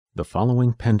The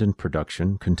following pendant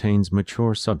production contains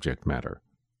mature subject matter.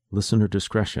 Listener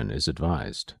discretion is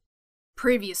advised.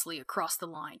 Previously across the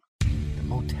line. The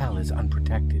motel is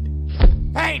unprotected.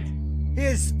 Fate!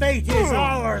 His fate is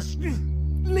ours!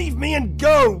 Leave me and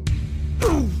go!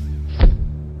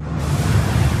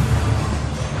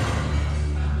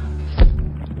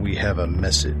 We have a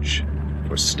message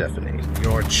for Stephanie.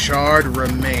 Your charred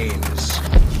remains.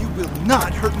 You will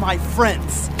not hurt my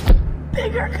friends!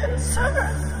 Bigger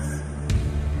concerns.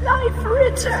 Life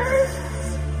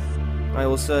returns. I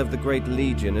will serve the great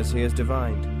legion as he has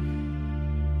divined.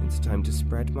 It's time to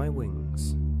spread my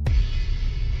wings.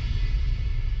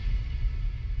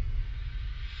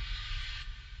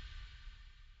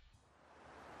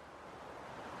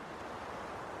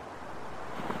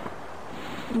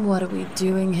 What are we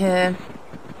doing here?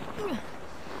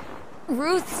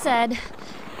 Ruth said,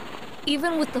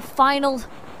 even with the final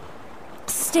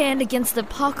stand against the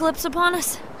apocalypse upon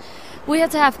us, we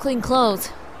had to have clean clothes.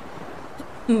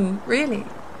 Really?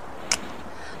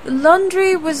 The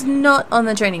laundry was not on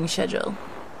the training schedule.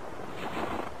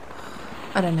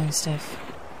 I don't know, Steph.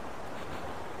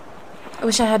 I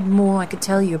wish I had more I could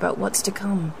tell you about what's to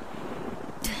come.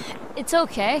 It's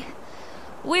okay.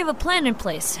 We have a plan in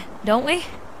place, don't we?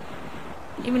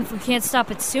 Even if we can't stop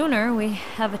it sooner, we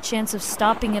have a chance of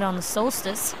stopping it on the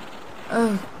solstice.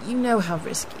 Oh, you know how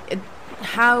risky,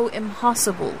 how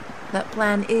impossible that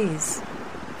plan is.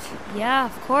 Yeah,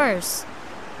 of course.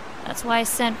 That's why I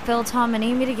sent Phil, Tom, and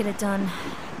Amy to get it done.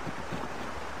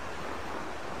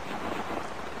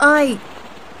 I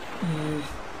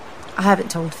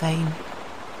haven't told Fane.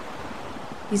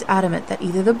 He's adamant that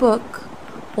either the book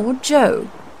or Joe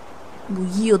will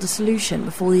yield a solution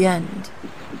before the end.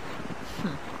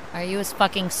 Are you as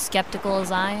fucking skeptical as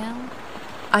I am?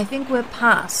 I think we're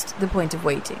past the point of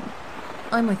waiting.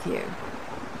 I'm with you.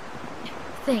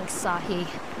 Thanks, Sahi.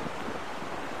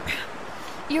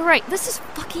 You're right, this is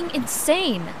fucking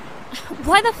insane.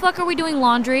 Why the fuck are we doing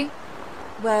laundry?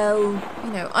 Well,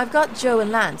 I've got Joe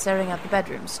and Lance airing out the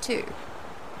bedrooms, too.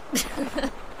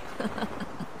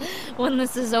 When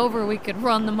this is over, we could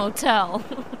run the motel.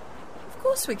 Of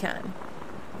course we can.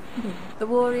 The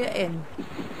Warrior Inn.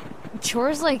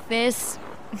 Chores like this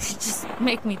just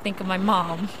make me think of my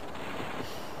mom.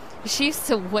 She used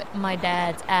to whip my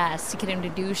dad's ass to get him to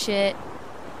do shit.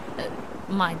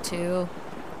 Mine too.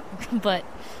 But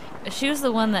she was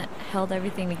the one that held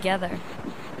everything together.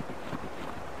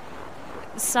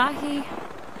 Sahi,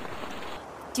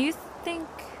 do you think...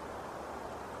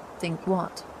 Think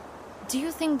what? Do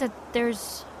you think that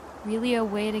there's really a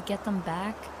way to get them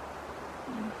back?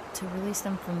 To release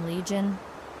them from Legion?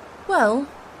 Well...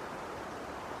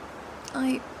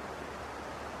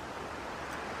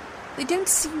 They don't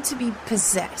seem to be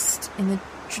possessed in the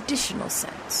traditional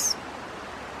sense.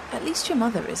 At least your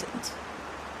mother isn't.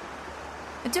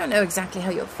 I don't know exactly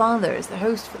how your father is the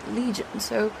host for the Legion,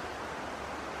 so...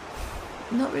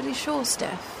 I'm not really sure,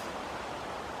 Steph.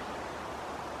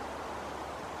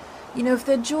 If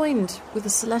they're joined with a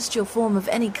celestial form of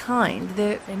any kind,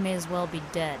 they may as well be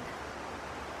dead.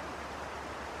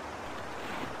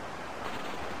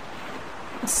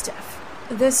 Steph,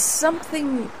 there's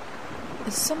something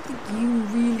you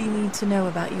really need to know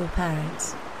about your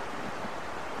parents.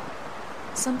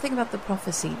 Something about the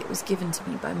prophecy that was given to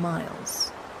me by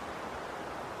Miles.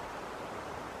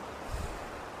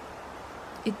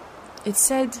 It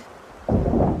said...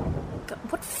 God,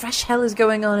 what fresh hell is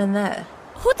going on in there?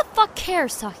 Who the fuck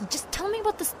cares, Sahi? Just tell me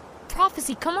about this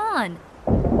prophecy, come on!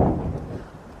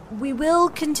 We will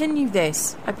continue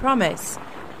this, I promise.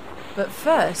 But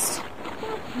first...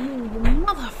 You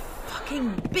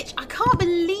motherfucking bitch! I can't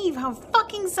believe how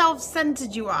fucking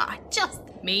self-centered you are.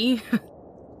 Me?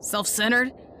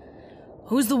 Self-centered?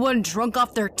 Who's the one drunk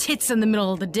off their tits in the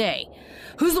middle of the day?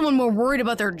 Who's the one more worried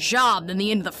about their job than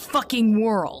the end of the fucking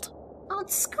world? Oh,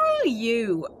 screw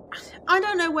you. I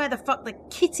don't know where the fuck the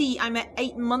kitty I met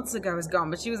 8 months ago has gone,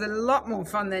 but she was a lot more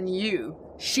fun than you.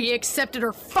 She accepted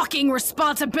her fucking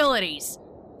responsibilities!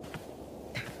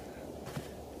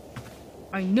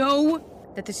 I know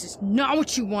that this is not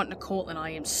what you want, Nicole, and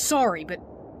I am sorry, but...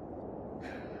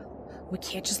 we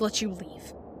can't just let you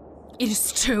leave. It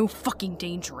is too fucking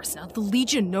dangerous now. The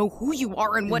Legion know who you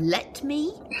are and what— Let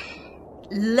me?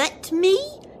 Let me?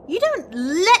 You don't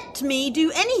let me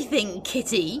do anything,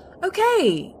 kitty.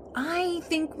 Okay, I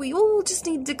think we all just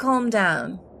need to calm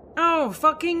down. Oh,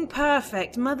 fucking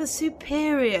perfect. Mother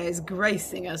Superior is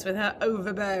gracing us with her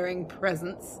overbearing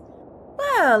presence.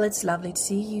 Well, it's lovely to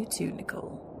see you too,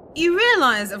 Nicole. You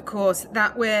realise, of course,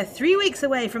 that we're 3 weeks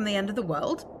away from the end of the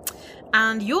world,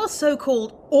 and your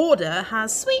so-called order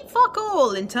has sweet fuck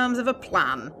all in terms of a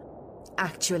plan.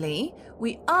 actually.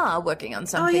 We are working on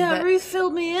something. Oh yeah, but... Ruth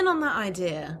filled me in on that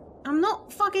idea. I'm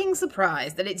not fucking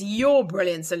surprised that it's your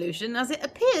brilliant solution, as it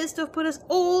appears to have put us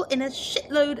all in a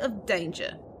shitload of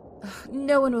danger.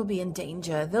 No one will be in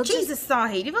danger. They'll Jesus,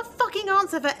 Sahid, you have a fucking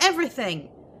answer for everything.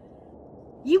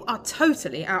 You are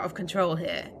totally out of control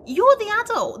here. You're the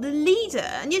adult, the leader,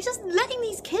 and you're just letting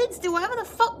these kids do whatever the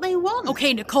fuck they want.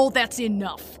 Okay, Nicole, that's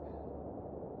enough.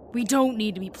 We don't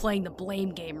need to be playing the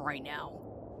blame game right now.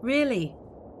 Really?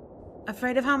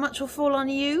 Afraid of how much will fall on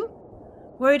you?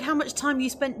 Worried how much time you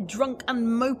spent drunk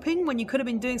and moping when you could have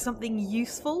been doing something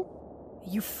useful?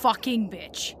 You fucking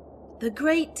bitch. The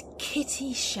great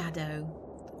Kitty Shadow.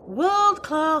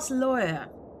 World-class lawyer.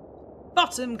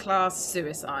 Bottom-class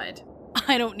suicide.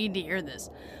 I don't need to hear this.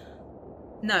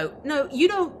 No, you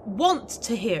don't want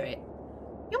to hear it.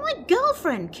 You're my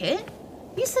girlfriend, Kit.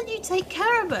 You said you'd take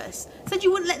care of us. Said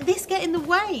you wouldn't let this get in the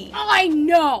way. I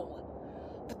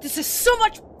know! But this is so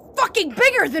much fucking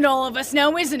bigger than all of us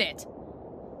now, isn't it?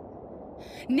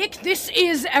 Nick, this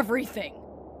is everything.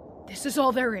 This is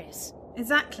all there is.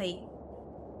 Exactly.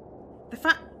 The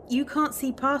fact you can't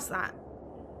see past that.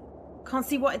 Can't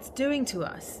see what it's doing to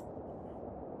us.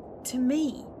 To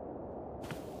me.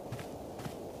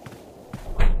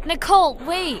 Nicole,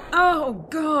 wait! Oh,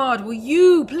 God, will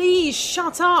you please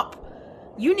shut up?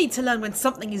 You need to learn when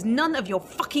something is none of your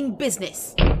fucking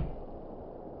business.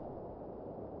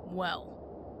 Well,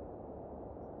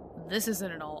 this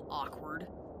isn't at all awkward.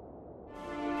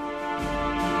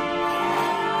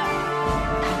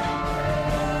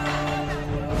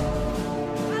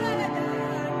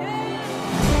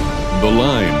 The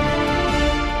Line.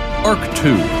 Arc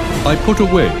 2. I put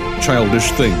away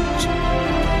childish things.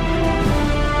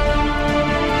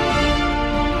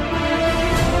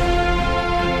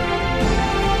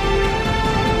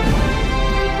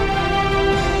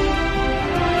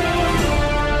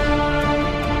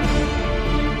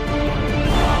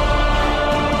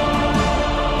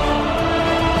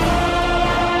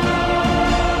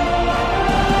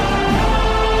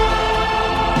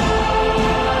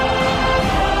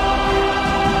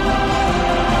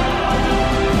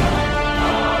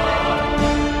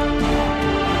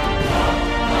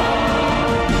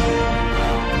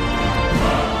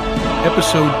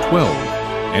 Episode 12,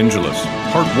 Angelus,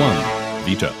 Part 1,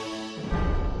 Vita.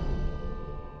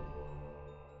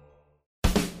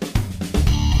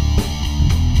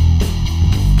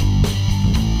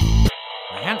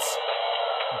 Lance?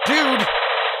 Dude!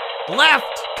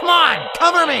 Left! Come on!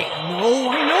 Cover me! No,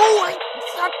 I know!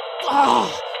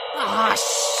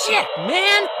 Shit,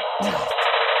 man!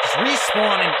 Just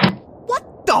respawn and... What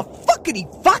the fuckity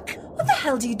fuck? What the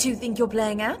hell do you two think you're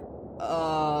playing at?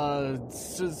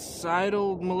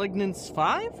 Societal Malignance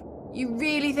 5? You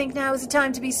really think now is the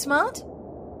time to be smart?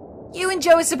 You and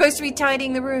Joe are supposed to be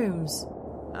tidying the rooms.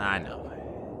 I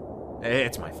know.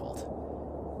 It's my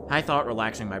fault. I thought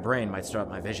relaxing my brain might stir up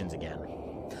my visions again.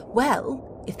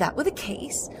 Well, if that were the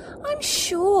case, I'm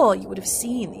sure you would have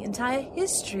seen the entire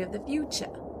history of the future.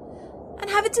 And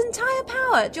have its entire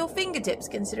power at your fingertips,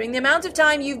 considering the amount of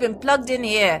time you've been plugged in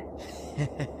here.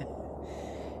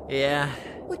 Yeah.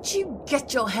 Would you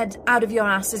get your head out of your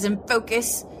asses and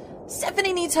focus?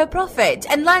 Stephanie needs her profit,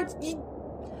 and Lance,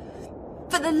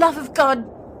 for the love of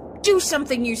God, do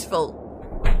something useful.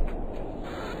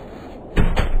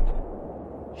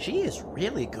 She is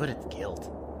really good at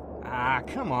guilt. Ah,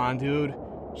 come on, dude.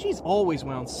 She's always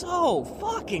wound so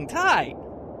fucking tight.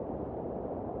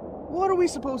 What are we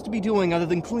supposed to be doing other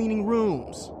than cleaning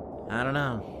rooms? I don't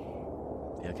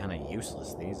know. Feel kind of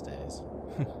useless these days.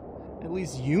 At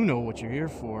least you know what you're here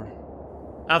for.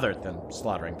 Other than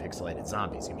slaughtering pixelated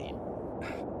zombies, you mean?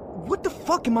 What the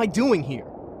fuck am I doing here?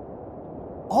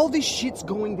 All this shit's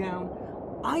going down.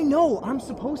 I know I'm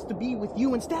supposed to be with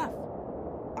you and Steph.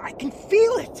 I can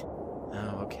feel it.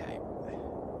 Oh, okay.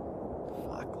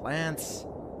 Fuck, Lance.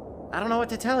 I don't know what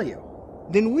to tell you.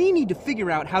 Then we need to figure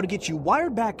out how to get you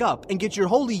wired back up and get your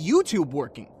holy YouTube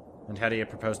working. And how do you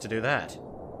propose to do that?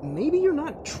 Maybe you're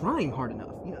not trying hard enough.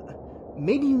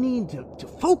 Maybe you need to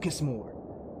focus more.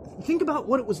 Think about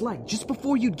what it was like just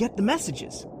before you'd get the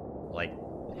messages. Like,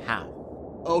 how?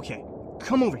 Okay,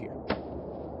 come over here.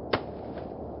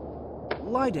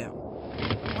 Lie down.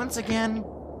 Once again,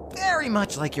 very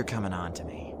much like you're coming on to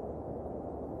me.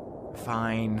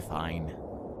 Fine.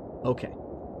 Okay,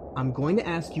 I'm going to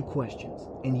ask you questions,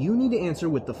 and you need to answer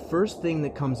with the first thing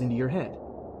that comes into your head.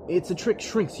 It's a trick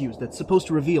shrinks use that's supposed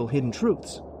to reveal hidden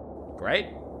truths. Great.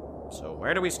 So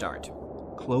where do we start?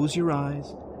 Close your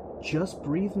eyes, just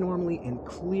breathe normally, and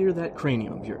clear that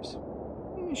cranium of yours.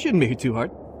 It shouldn't be too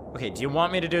hard. Okay, do you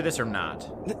want me to do this or not?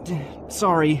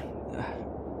 Sorry.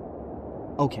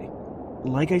 Okay.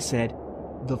 like I said,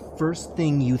 the first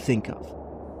thing you think of.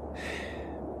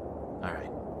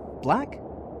 Alright. Black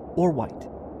or white?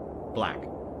 Black.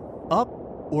 Up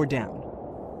or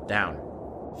down? Down.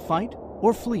 Fight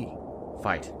or flee?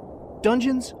 Fight.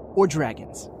 Dungeons or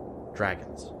dragons?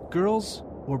 Dragons. Girls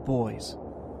or boys?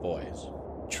 Boys.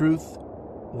 Truth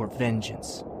or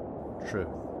vengeance? Truth.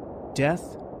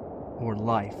 Death or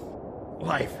life?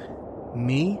 Life.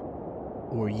 Me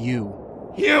or you?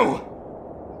 You!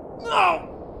 No!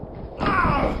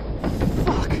 Ah!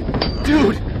 Fuck!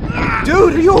 Dude!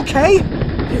 Dude, are you okay?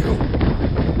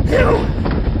 You!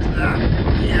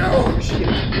 Oh, shit.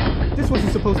 This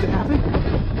wasn't supposed to happen.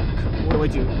 What do I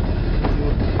do?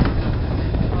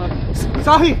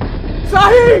 Sahi!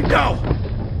 Sahi! No!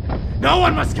 No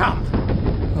one must come!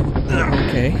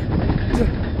 Okay.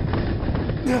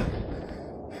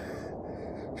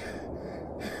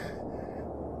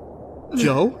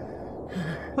 Joe?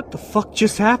 What the fuck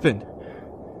just happened?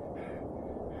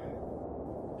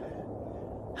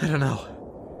 I don't know.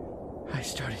 I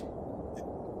started...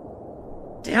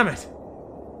 Damn it!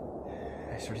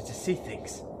 I started to see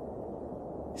things.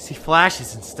 See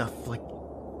flashes and stuff like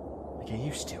I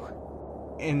used to.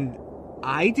 And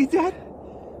I did that?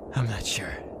 I'm not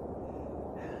sure.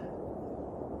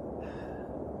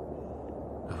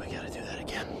 But we gotta do that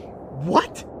again.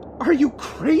 What? Are you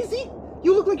crazy?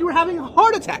 You look like you were having a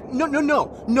heart attack.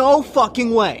 No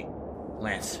fucking way.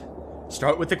 Lance,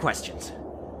 start with the questions.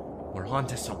 We're on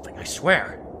to something, I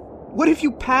swear. What if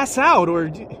you pass out or...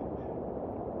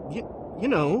 You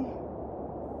know...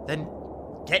 Then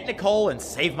get Nicole and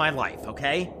save my life,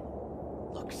 okay?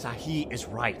 Look, Sahi is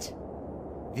right.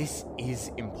 This is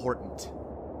important.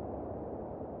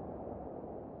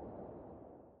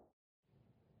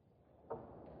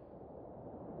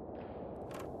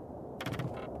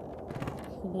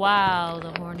 Wow,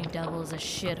 the horny devil's a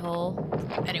shithole.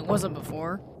 And it wasn't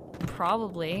before.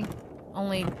 Probably.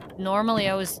 Only normally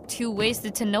I was too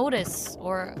wasted to notice,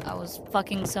 or I was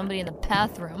fucking somebody in the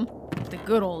bathroom. The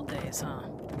good old days, huh?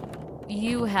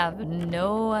 You have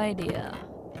no idea.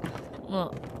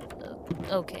 Well,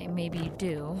 okay, maybe you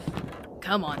do.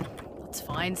 Come on. Let's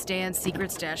find Stan's secret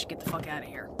stash and get the fuck out of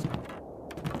here.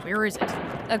 Where is it?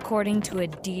 According to a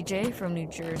DJ from New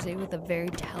Jersey with a very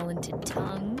talented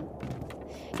tongue,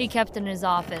 he kept it in his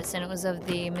office, and it was of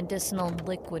the medicinal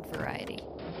liquid variety.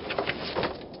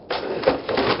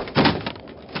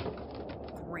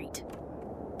 Great.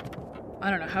 I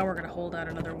don't know how we're gonna hold out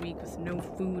another week with no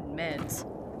food and meds.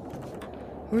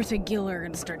 Ruth and Gil are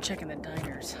gonna start checking the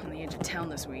diners on the edge of town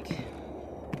this week.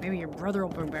 Maybe your brother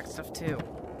will bring back stuff too.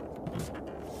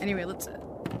 Anyway, let's...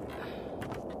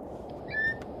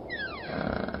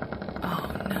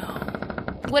 Oh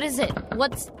no. What is it?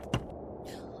 What's...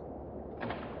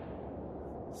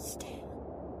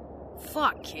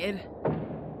 Fuck, kid.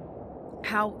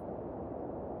 How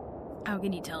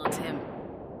can you tell it's him?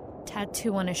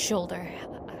 Tattoo on his shoulder.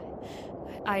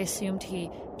 I assumed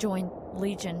he joined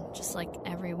Legion just like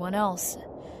everyone else.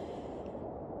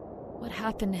 What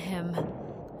happened to him?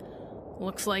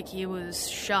 Looks like he was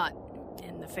shot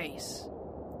in the face.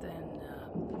 Then,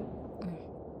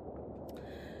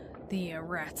 the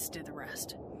rats did the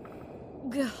rest.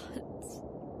 God.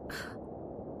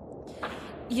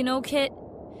 You know, Kit,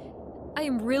 I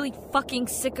am really fucking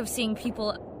sick of seeing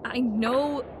people I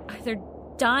know either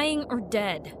dying or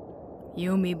dead.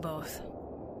 You and me both.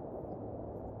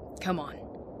 Come on.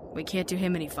 We can't do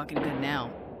him any fucking good now.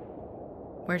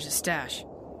 Where's his stash?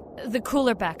 The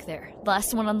cooler back there. The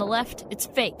last one on the left, it's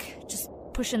fake. Just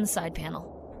push in the side panel.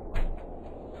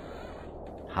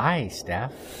 Hi,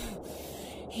 Steph.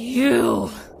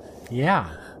 You!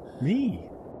 Yeah, me.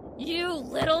 You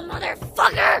little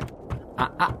motherfucker!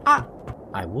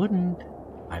 I wouldn't.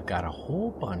 I've got a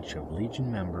whole bunch of Legion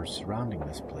members surrounding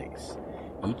this place,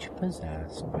 each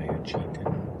possessed by a cheated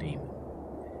demon.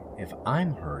 If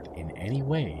I'm hurt in any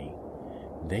way,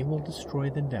 they will destroy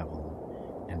the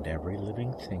devil and every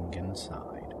living thing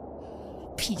inside.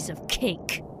 Piece of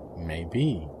cake.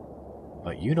 Maybe,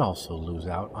 but you'd also lose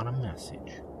out on a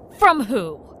message. From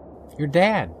who? Your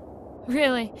dad.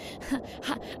 Really?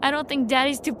 I don't think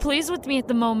Daddy's too pleased with me at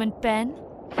the moment, Ben.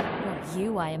 Or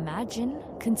you, I imagine,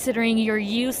 considering your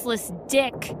useless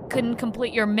dick couldn't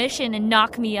complete your mission and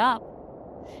knock me up.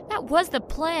 That was the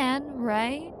plan,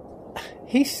 right?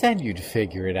 He said you'd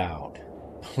figure it out.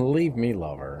 Believe me,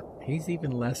 lover, he's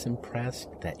even less impressed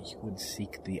that you would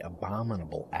seek the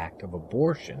abominable act of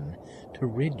abortion to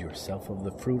rid yourself of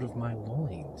the fruit of my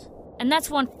loins. And that's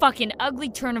one fucking ugly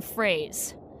turn of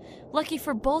phrase. Lucky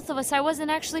for both of us I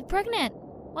wasn't actually pregnant,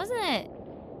 wasn't it?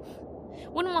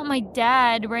 Wouldn't want my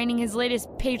dad writing his latest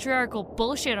patriarchal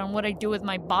bullshit on what I do with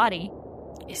my body.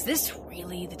 Is this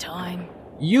really the time?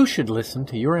 You should listen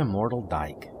to your immortal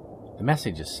Dyke. The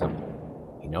message is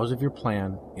simple. He knows of your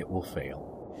plan, it will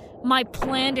fail. My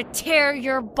plan to tear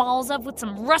your balls up with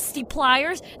some rusty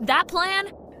pliers? That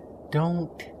plan?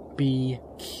 Don't be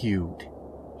cute.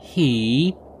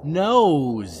 He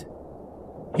knows.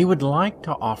 He would like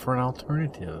to offer an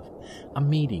alternative. A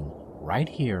meeting right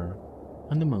here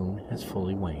when the moon has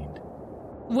fully waned.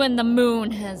 When the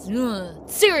moon has...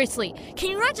 Seriously, can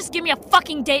you not just give me a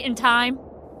fucking date and time?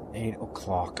 8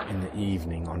 o'clock in the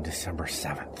evening on December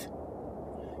 7th.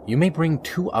 You may bring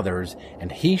 2 others,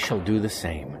 and he shall do the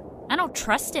same. I don't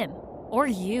trust him. Or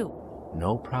you.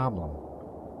 No problem.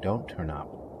 Don't turn up.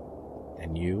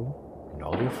 And you and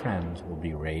all your friends will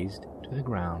be razed to the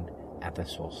ground at the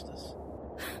solstice.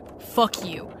 Fuck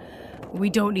you. We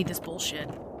don't need this bullshit.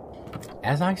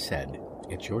 As I said,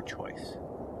 it's your choice.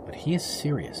 But he is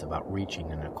serious about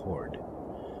reaching an accord.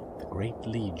 The Great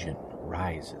Legion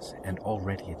rises, and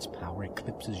already its power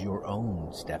eclipses your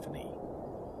own, Stephanie.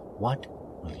 What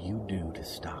will you do to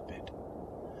stop it?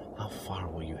 How far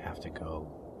will you have to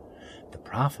go? The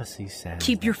prophecy says...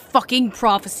 Keep your fucking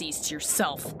prophecies to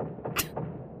yourself.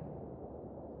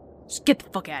 Just get the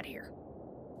fuck out of here.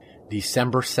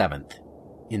 December 7th,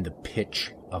 in the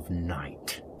pitch of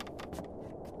night.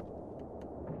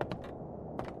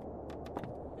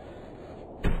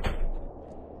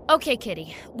 Okay,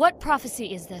 Kitty. What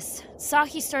prophecy is this?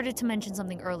 Sahi started to mention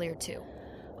something earlier, too.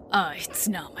 It's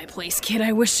not my place, kid.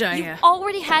 I wish I... You've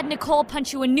already had Nicole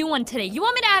punch you a new one today. You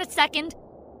want me to add a second?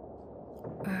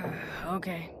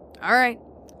 Okay. Alright.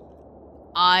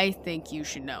 I think you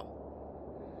should know.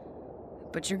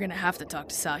 But you're gonna have to talk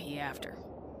to Sahi after.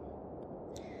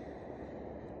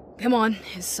 Come on,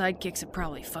 his sidekicks have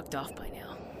probably fucked off by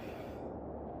now.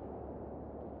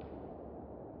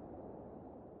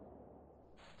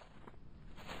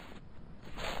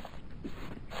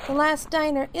 The last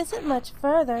diner isn't much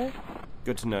further.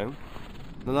 Good to know.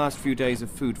 The last few days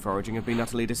of food foraging have been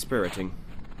utterly dispiriting.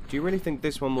 Do you really think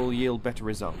this one will yield better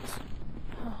results?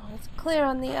 Oh, it's clear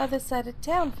on the other side of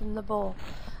town from the bowl.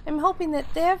 I'm hoping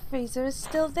that their freezer is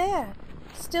still there,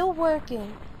 still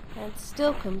working, and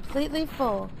still completely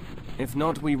full. If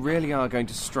not, we really are going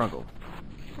to struggle.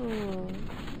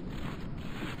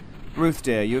 Ruth,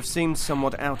 dear, you have seemed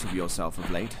somewhat out of yourself of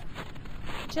late.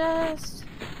 Just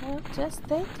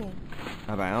thinking.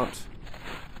 About?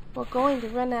 We're going to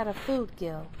run out of food,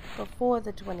 Gil, before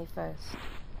the 21st.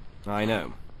 I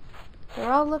know.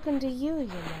 They're all looking to you, you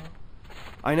know.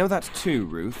 I know that too,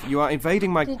 Ruth. You are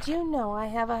evading my... Did you know I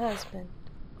have a husband?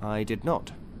 I did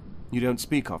not. You don't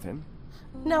speak of him?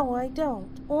 No, I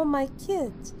don't. Or my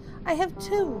kids. I have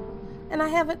 2, and I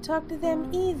haven't talked to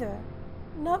them either.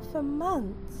 Not for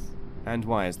months. And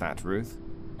why is that, Ruth?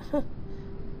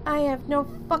 I have no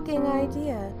fucking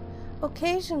idea.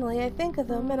 Occasionally I think of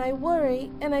them, and I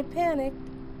worry, and I panic,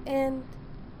 and...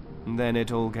 Then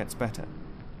it all gets better.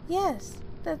 Yes,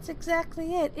 that's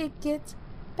exactly it. It gets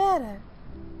better.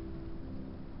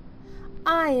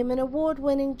 I am an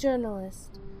award-winning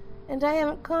journalist, and I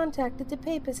haven't contacted the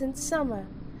paper since summer.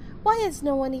 Why has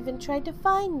no one even tried to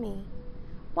find me?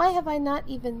 Why have I not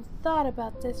even thought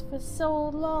about this for so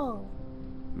long?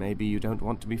 Maybe you don't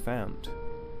want to be found.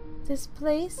 This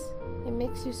place, it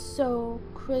makes you so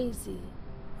crazy.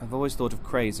 I've always thought of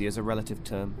crazy as a relative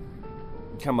term.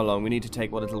 Come along, we need to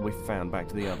take what little we've found back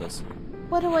to the others.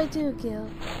 What do I do, Gil?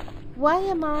 Why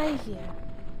am I here?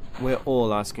 We're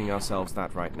all asking ourselves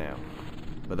that right now.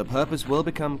 But the purpose will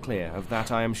become clear, of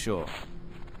that I am sure.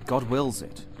 God wills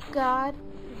it. God?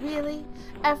 Really?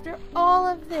 After all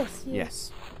of this, you...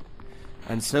 Yes.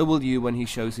 And so will you when he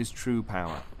shows his true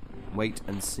power. Wait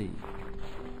and see.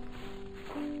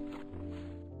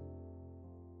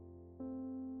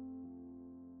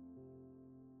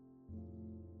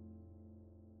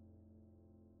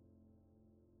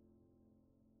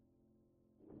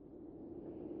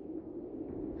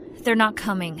 They're not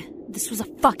coming. This was a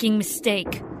fucking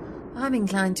mistake. I'm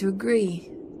inclined to agree.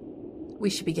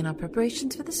 We should begin our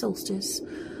preparations for the solstice.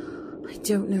 I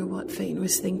don't know what Fane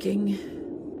was thinking.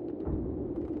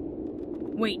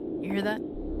 Wait, you hear that?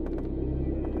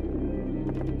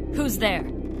 Who's there?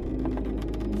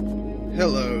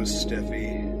 Hello,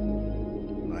 Steffi.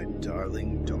 My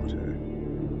darling daughter.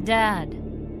 Dad.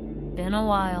 Been a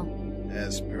while.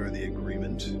 As per the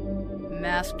agreement.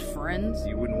 Masked friends?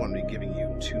 You wouldn't want me giving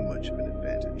you too much of an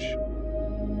advantage.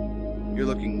 You're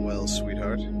looking well,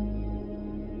 sweetheart.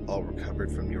 All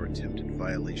recovered from your attempted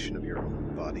violation of your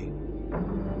own body.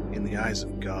 In the eyes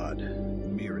of God, the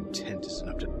mere intent is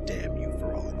enough to damn you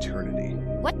for all eternity.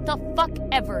 What the fuck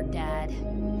ever, Dad?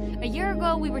 A year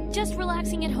ago, we were just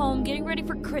relaxing at home, getting ready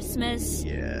for Christmas.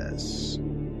 Yes.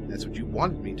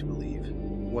 wanted me to believe,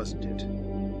 wasn't it?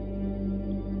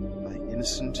 My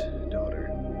innocent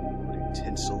daughter putting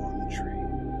tinsel on the tree.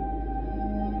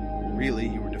 Really,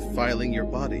 you were defiling your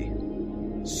body,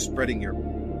 spreading your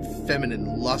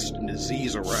feminine lust and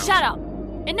disease around. Shut up!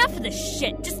 Enough of this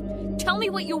shit! Just tell me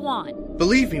what you want.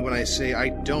 Believe me when I say I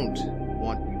don't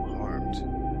want you harmed.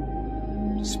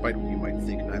 Despite what you might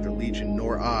think, neither Legion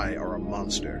nor I are a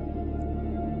monster.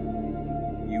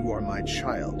 You are my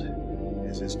child,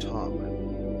 as is Tom,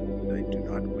 and I do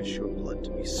not wish your blood to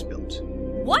be spilt.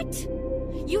 What?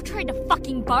 You tried to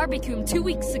fucking barbecue him 2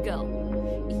 weeks ago.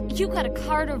 You got a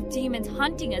carter of demons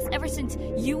hunting us ever since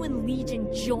you and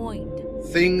Legion joined.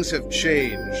 Things have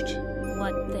changed.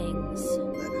 What things?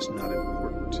 That is not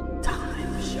important.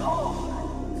 Time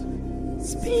short.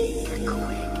 Speak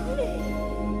quickly.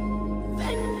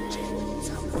 Vengeance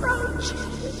approaches.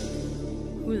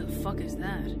 Who the fuck is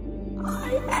that?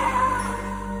 I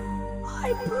am.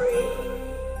 I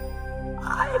breathe.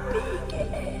 I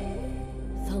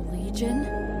begin. The Legion?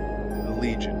 The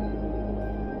Legion.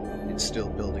 It's still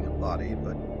building a body,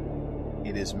 but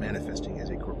it is manifesting as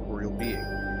a corporeal being,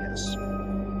 yes.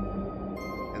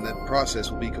 And that process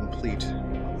will be complete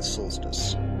on the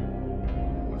solstice.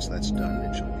 Once that's done,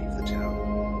 it shall leave the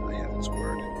town. I have its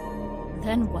word.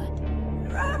 Then what?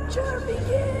 Rapture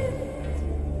begins.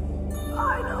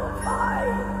 Final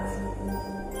fight.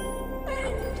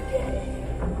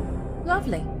 Endgame.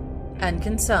 Lovely. And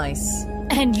concise.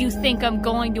 And you think I'm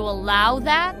going to allow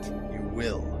that? You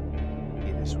will.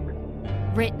 It is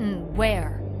written. Written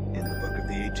where? In the book of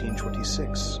the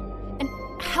 1826. And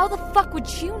how the fuck would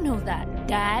you know that,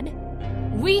 Dad?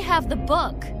 We have the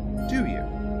book. Do you?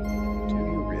 Do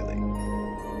you really?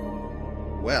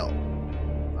 Well,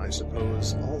 I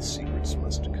suppose all secrets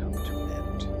must come to an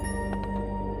end.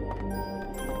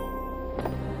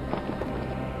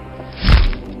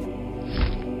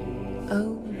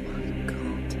 Oh my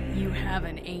god. You have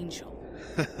an angel.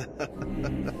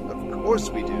 Of course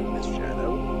we do, Miss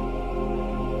Shadow.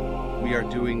 We are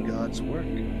doing God's work.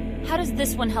 How does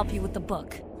this one help you with the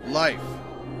book? Life.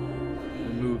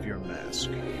 Remove your mask.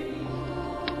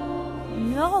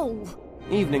 No.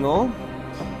 Evening, all.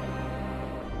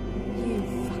 You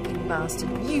fucking bastard.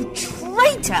 You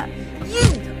traitor! You...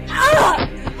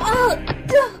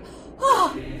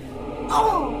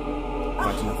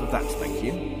 Quite enough of that, thank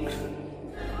you.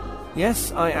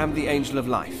 Yes, I am the Angel of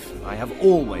Life. I have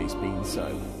always been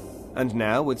so. And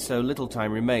now, with so little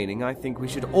time remaining, I think we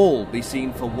should all be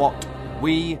seen for what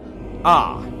we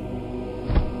are.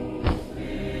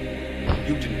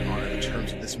 You didn't honor the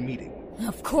terms of this meeting.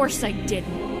 Of course I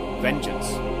didn't.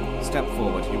 Vengeance. Step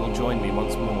forward, you will join me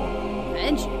once more.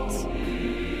 Vengeance?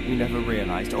 You never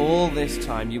realized all this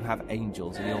time you have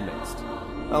angels in your midst.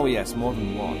 Oh yes, more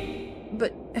than one.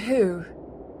 But who?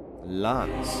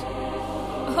 Lance.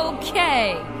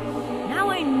 Okay. Now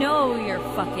I know you're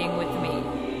fucking with me.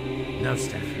 No,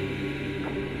 Steph.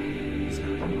 He's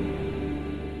not.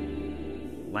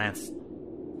 Lance,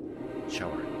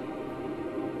 show her.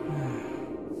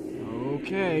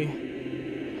 Okay.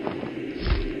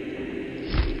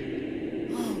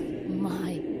 Oh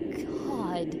my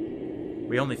god.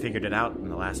 We only figured it out in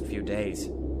the last few days.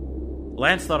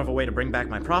 Lance thought of a way to bring back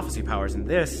my prophecy powers, and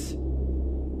this...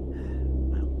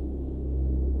 well,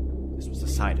 this was a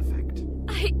side effect.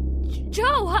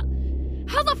 Joe,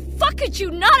 how the fuck could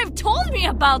you not have told me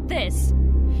about this?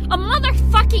 A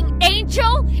motherfucking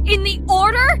angel in the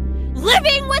Order?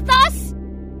 Living with us?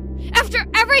 After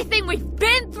everything we've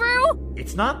been through?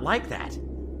 It's not like that.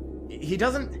 He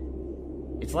doesn't...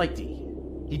 It's like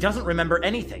he doesn't remember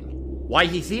anything. Why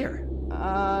he's here.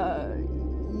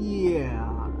 Yeah.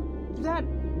 That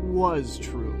was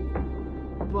true.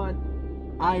 But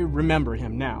I remember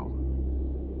him now.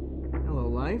 Hello,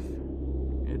 life.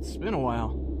 It's been a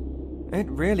while. It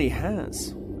really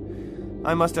has.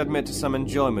 I must admit to some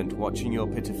enjoyment watching your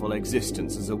pitiful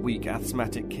existence as a weak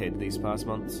asthmatic kid these past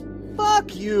months.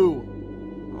 Fuck you!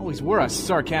 Always were a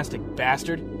sarcastic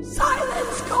bastard.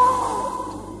 Silence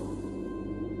called.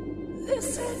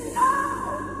 Listen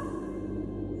now.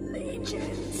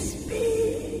 Legion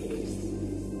speaks.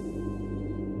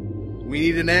 We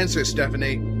need an answer,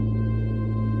 Stephanie.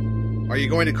 Are you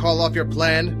going to call off your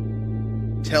plan?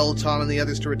 Tell Tom and the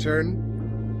others to return?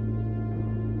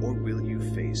 Or will you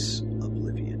face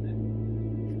oblivion?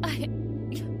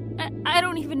 I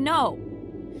don't even know.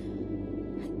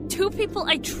 Two people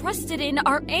I trusted in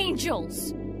are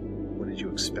angels. What did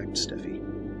you expect, Steffi?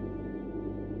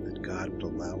 That God would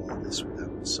allow all this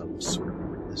without some sort of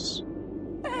witness?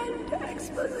 End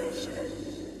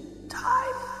exposition.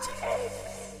 Time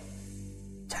ticks.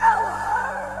 Tell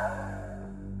her.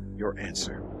 Your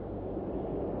answer.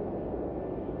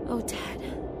 Oh, Dad,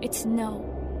 it's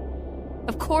no.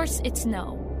 Of course it's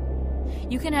no.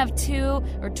 You can have 2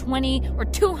 or 20 or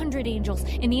 200 angels,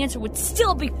 and the answer would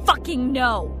still be fucking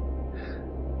no.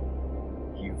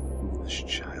 You foolish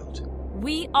child.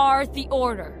 We are the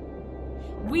Order.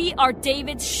 We are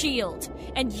David's shield,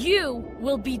 and you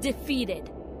will be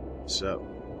defeated. So,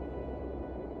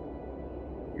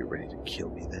 you're ready to kill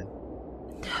me then?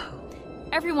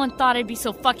 Everyone thought I'd be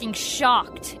so fucking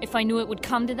shocked if I knew it would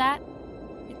come to that.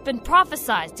 It's been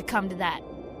prophesied to come to that.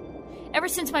 Ever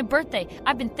since my birthday,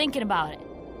 I've been thinking about it.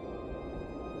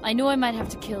 I knew I might have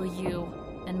to kill you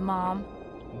and Mom.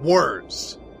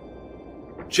 Words.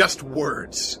 Just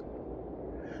words.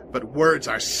 But words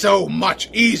are so much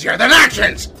easier than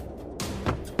actions!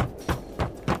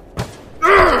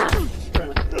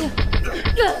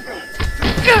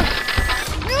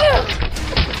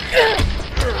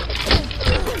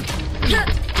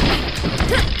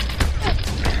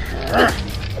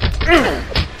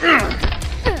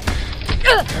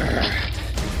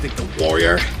 Think the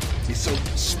warrior is so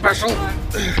special?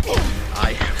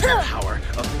 I have the power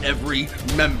of every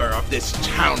member of this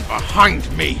town behind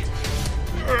me.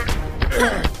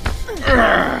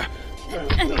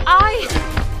 And I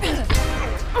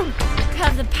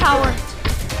have the power.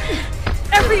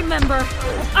 Every member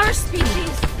of our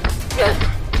species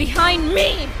behind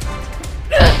me.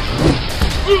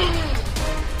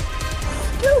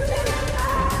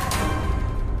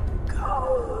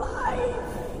 Go, life.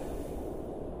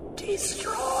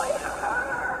 Destroy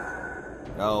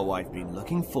her. Oh, I've been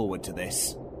looking forward to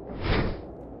this.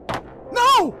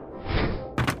 No!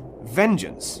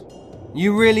 Vengeance?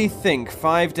 You really think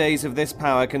 5 days of this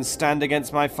power can stand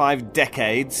against my 5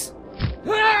 decades?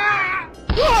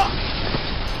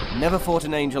 Never fought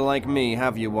an angel like me,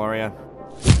 have you, warrior?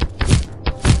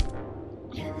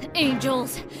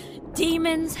 Angels,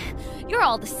 demons, you're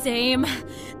all the same.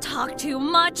 Talk too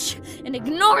much and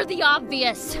ignore the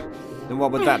obvious. Then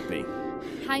what would that be?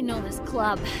 I know this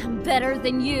club better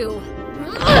than you.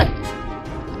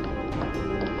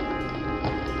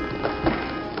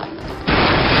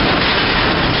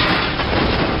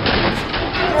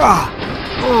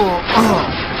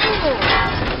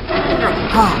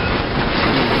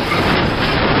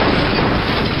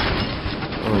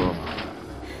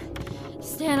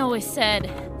 Stan always said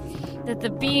that the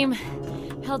beam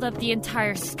held up the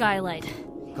entire skylight.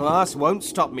 Glass won't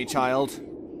stop me, child.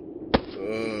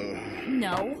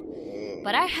 No,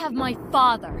 but I have my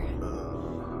father.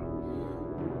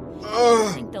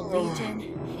 I think the Legion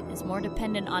is more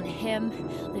dependent on him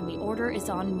than the Order is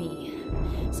on me.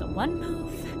 So one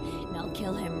move, and I'll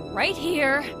kill him right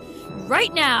here,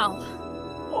 right now.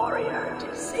 Warrior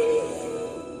to see.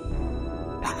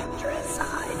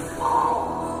 Patricide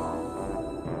falls.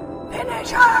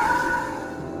 Finish her!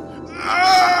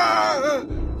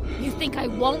 You think I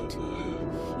won't?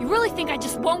 You really think I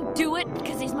just won't do it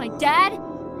because he's my dad?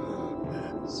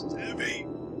 Stevie,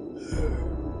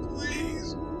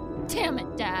 please. Damn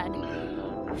it, Dad.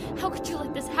 How could you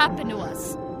let this happen to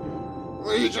us?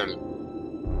 Legion,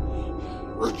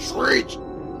 retreat.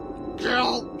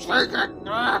 Kill, take it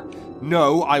back.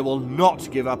 No, I will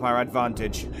not give up our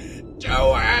advantage.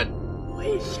 Do it.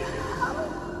 We shall.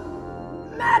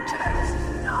 Matters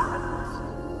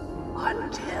not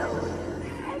until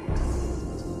next.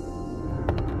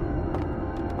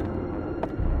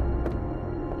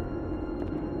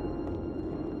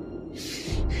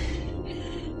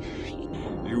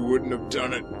 You wouldn't have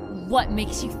done it. What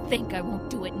makes you think I won't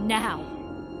do it now?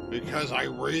 Because I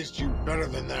raised you better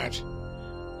than that.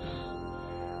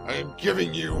 I am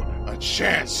giving you a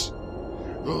chance.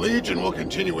 The Legion will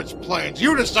continue its plans.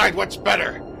 You decide what's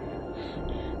better.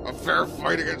 A fair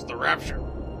fight against the Rapture.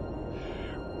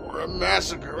 Or a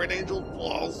massacre in Angel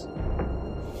Falls.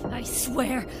 I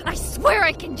swear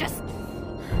I can just...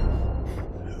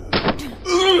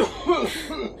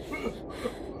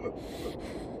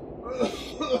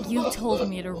 You told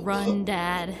me to run,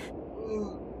 Dad.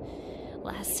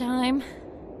 Last time.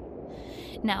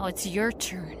 Now it's your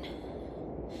turn.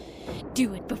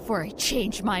 Do it before I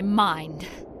change my mind.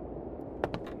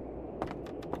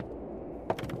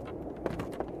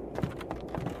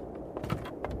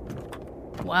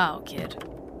 Wow, kid.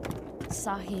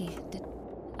 Sahi, did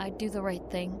I do the right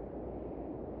thing?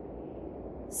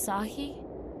 Sahi?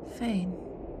 Fane.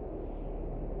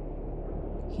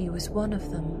 He was one of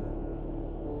them.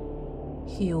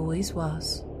 He always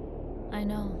was. I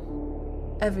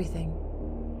know. Everything.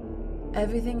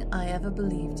 Everything I ever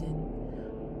believed in,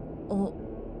 or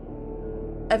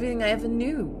everything I ever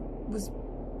knew, was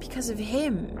because of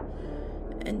him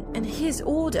and his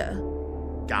order.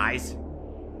 Guys?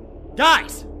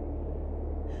 Guys!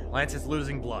 Lance is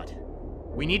losing blood.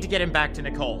 We need to get him back to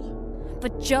Nicole.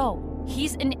 But Joe,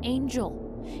 he's an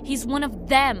angel. He's one of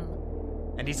them.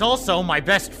 And he's also my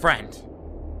best friend.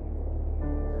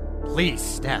 Please,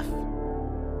 Steph.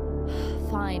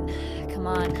 Fine. Come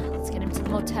on, let's get him to the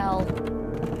motel.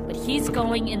 But he's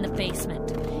going in the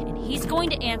basement, and he's going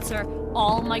to answer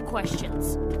all my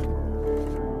questions.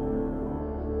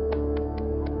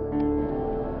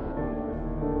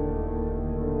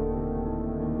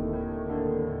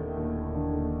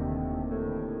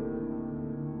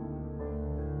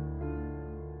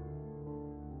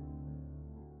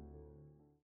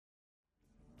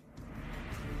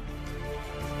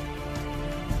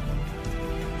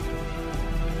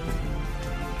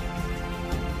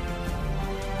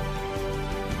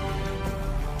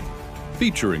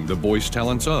 Featuring the voice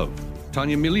talents of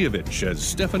Tanya Milievich as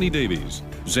Stephanie Davies,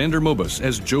 Xander Mobus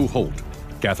as Joe Holt,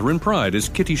 Catherine Pride as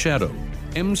Kitty Shadow,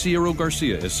 M. Sierra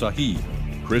Garcia as Sahib,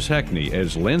 Chris Hackney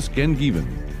as Lance Gangivan,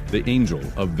 the Angel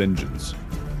of Vengeance,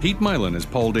 Pete Milan as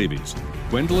Paul Davies,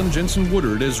 Gwendolyn Jensen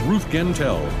Woodard as Ruth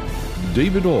Gantel,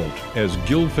 David Alt as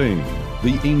Gil Fane,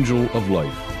 the Angel of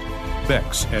Life,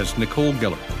 Bex as Nicole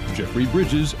Geller, Jeffrey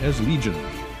Bridges as Legion,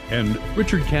 and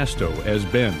Richard Casto as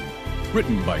Ben.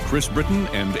 Written by Chris Britton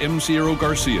and M. Sierra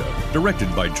Garcia.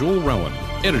 Directed by Joel Rowan.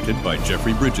 Edited by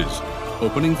Jeffrey Bridges.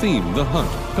 Opening theme, The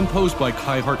Hunt, composed by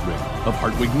Kai Hartwig of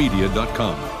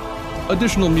HartwigMedia.com.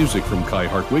 Additional music from Kai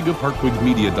Hartwig of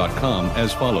HartwigMedia.com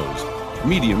as follows.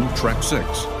 Medium, Track 6.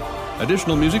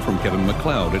 Additional music from Kevin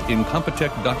MacLeod at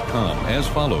Incompetech.com as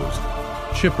follows.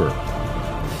 Chipper.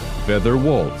 Feather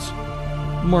Waltz.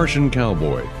 Martian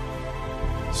Cowboy.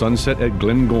 Sunset at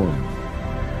Glengorm.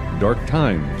 Dark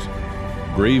Times.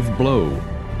 Grave Blow,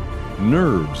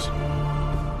 Nerves,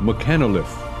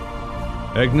 Mechanolith,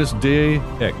 Agnus Dei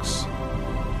X,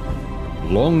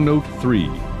 Long Note 3.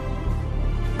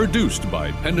 Produced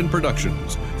by Pendant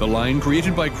Productions. The line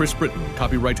created by Chris Britton.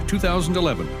 Copyright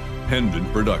 2011.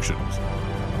 Pendant Productions.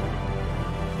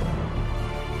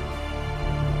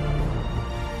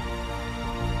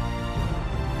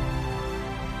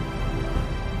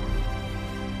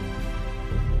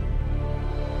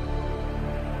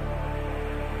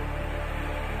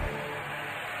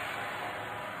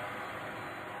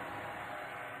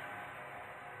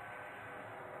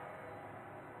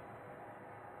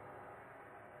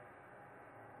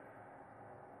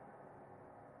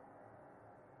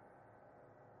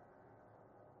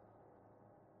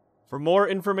 For more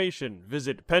information,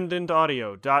 visit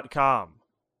pendantaudio.com.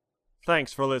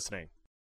 Thanks for listening.